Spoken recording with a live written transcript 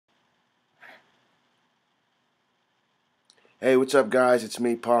Hey, what's up, guys? It's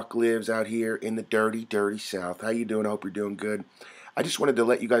me, PacLives, out here in the dirty, dirty South. How you doing? I hope you're doing good. I just wanted to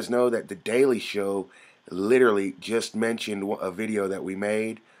let you guys know that The Daily Show literally just mentioned a video that we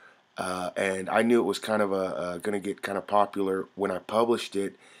made, and I knew it was kind of going to get kind of popular when I published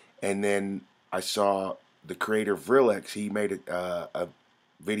it, and then I saw the creator Vrillex. He made a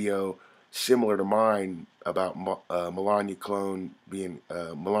video similar to mine about Melania Trump being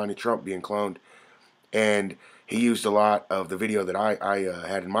cloned, and he used a lot of the video that I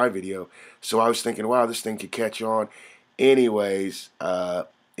had in my video. So I was thinking, wow, this thing could catch on. Anyways,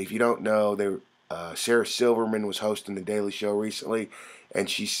 if you don't know, Sarah Silverman was hosting The Daily Show recently, and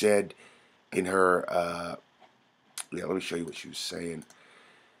she said in her, let me show you what she was saying.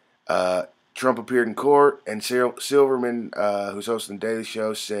 Trump appeared in court, and Sarah Silverman, who's hosting The Daily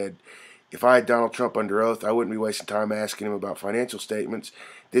Show, said, "If I had Donald Trump under oath, I wouldn't be wasting time asking him about financial statements.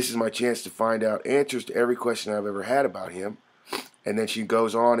 This is my chance to find out answers to every question I've ever had about him." And then she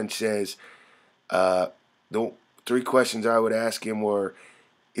goes on and says, the three questions I would ask him were,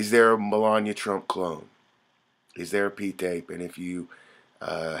 is there a Melania Trump clone? Is there a P-tape? And if you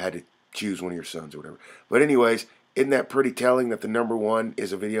had to choose one of your sons or whatever. But anyways, isn't that pretty telling that the number one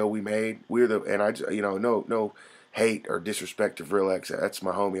is a video we made? No hate or disrespect to Vrillex. That's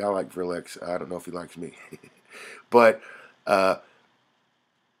my homie. I like Vrillex. I don't know if he likes me. But,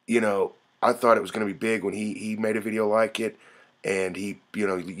 I thought it was going to be big when he made a video like it, and he,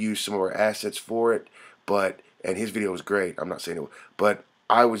 used some of our assets for it. And his video was great. I'm not saying it was, but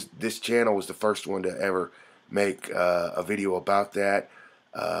this channel was the first one to ever make a video about that,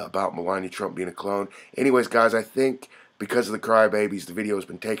 about Melania Trump being a clone. Anyways, guys, I think because of the crybabies, the video has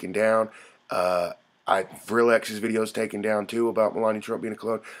been taken down. Vrillex's video is taken down too about Melania Trump being a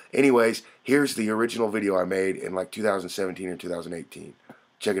clone. Anyways, here's the original video I made in like 2017 or 2018.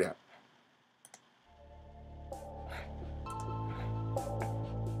 Check it out.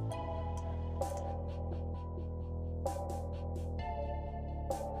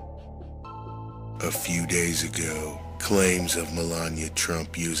 A few days ago, claims of Melania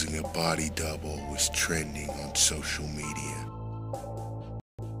Trump using a body double was trending on social media.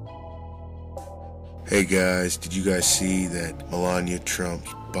 Hey guys, did you guys see that Melania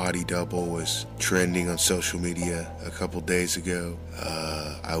Trump's body double was trending on social media a couple days ago?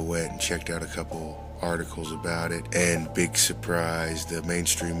 I went and checked out a couple articles about it, and big surprise, the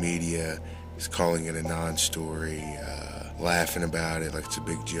mainstream media is calling it a non-story, laughing about it like it's a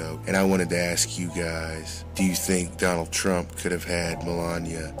big joke. And I wanted to ask you guys, do you think Donald Trump could have had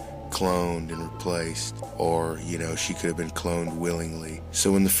Melania cloned and replaced, or she could have been cloned willingly?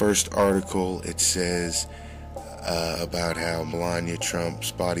 So in the first article it says about how Melania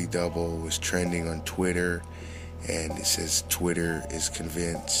Trump's body double was trending on Twitter, and it says Twitter is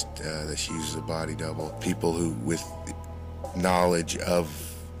convinced that she uses a body double. People who with knowledge of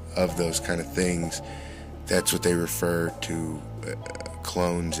those kind of things, that's what they refer to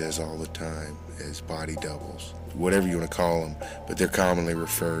clones as all the time, as body doubles, whatever you want to call them, but they're commonly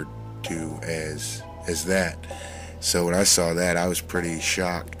referred to as that. So when I saw that, I was pretty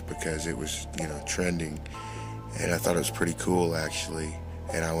shocked because it was trending, and I thought it was pretty cool actually.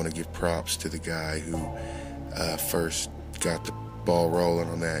 And I want to give props to the guy who first got the ball rolling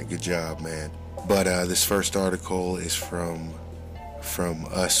on that. Good job, man. But this first article is from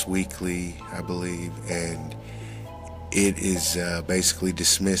Us Weekly, I believe, and it is basically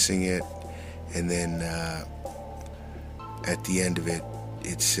dismissing it, and then at the end of it,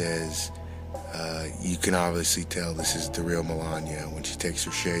 it says you can obviously tell this is the real Melania when she takes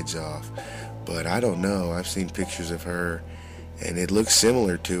her shades off, but I don't know. I've seen pictures of her, and it looks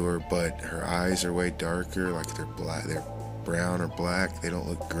similar to her, but her eyes are way darker, like they're brown or black. They don't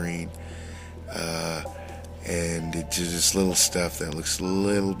look green. And it's just little stuff that looks a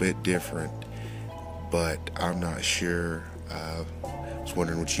little bit different, but I'm not sure. I was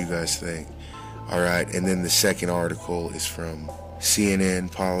wondering what you guys think. Alright, and then the second article is from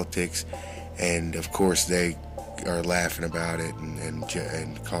CNN Politics, and of course they are laughing about it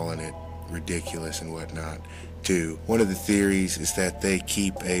and calling it ridiculous and whatnot too. One of the theories is that they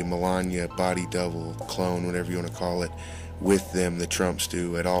keep a Melania body double, clone, whatever you want to call it, with them, the Trumps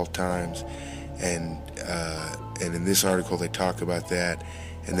do, at all times. And in this article they talk about that,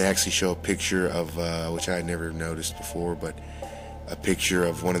 and they actually show a picture of, which I had never noticed before, but a picture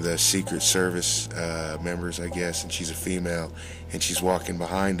of one of the Secret Service members, I guess, and she's a female, and she's walking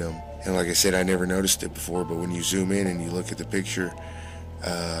behind them. And like I said, I never noticed it before, but when you zoom in and you look at the picture,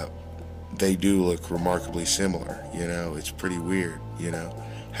 they do look remarkably similar. It's pretty weird,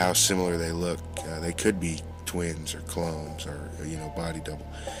 how similar they look. They could be twins or clones or body double.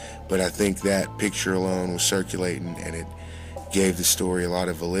 But I think that picture alone was circulating, and gave the story a lot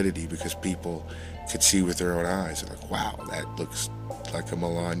of validity because people could see with their own eyes. They're like, wow, that looks like a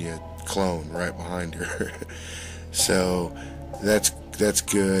Melania clone right behind her. So that's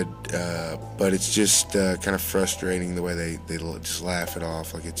good, but it's just kind of frustrating the way they just laugh it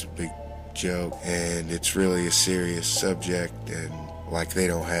off like it's a big joke, and it's really a serious subject, and like they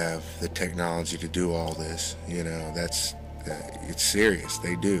don't have the technology to do all this. That's it's serious.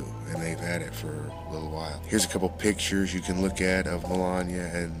 They do, and they've had it for a little while. Here's a couple pictures you can look at of Melania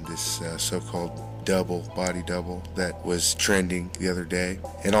and this so-called body double that was trending the other day.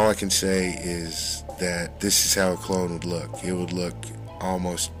 And all I can say is that this is how a clone would look. It would look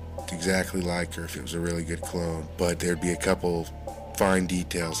almost exactly like her if it was a really good clone, but there'd be a couple fine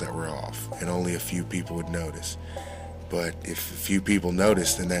details that were off, and only a few people would notice. But if a few people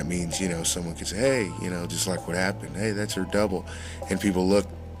notice, then that means, someone could say, hey, just like what happened, hey, that's her double. And people looked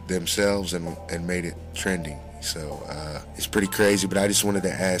themselves and made it trending. So it's pretty crazy, but I just wanted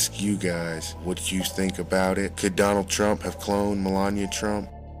to ask you guys what you think about it. Could Donald Trump have cloned Melania Trump?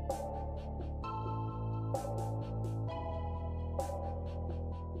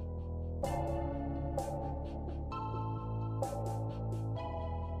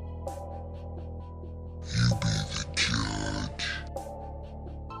 You be the judge.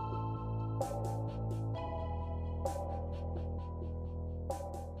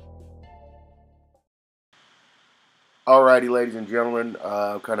 Alrighty, ladies and gentlemen,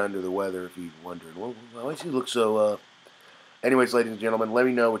 I'm kind of under the weather if you're wondering. Well, why does he look so... Anyways, ladies and gentlemen, let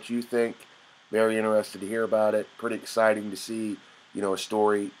me know what you think. Very interested to hear about it. Pretty exciting to see, a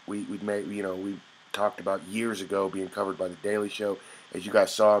story we'd made, we talked about years ago being covered by The Daily Show. As you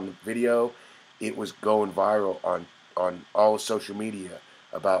guys saw in the video, it was going viral on all of social media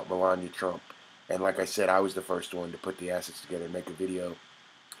about Melania Trump. And like I said, I was the first one to put the assets together and make a video.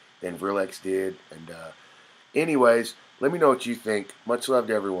 Then Vrillex did, and... anyways, let me know what you think. Much love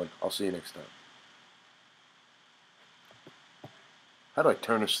to everyone. I'll see you next time. How do I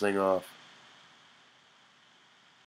turn this thing off?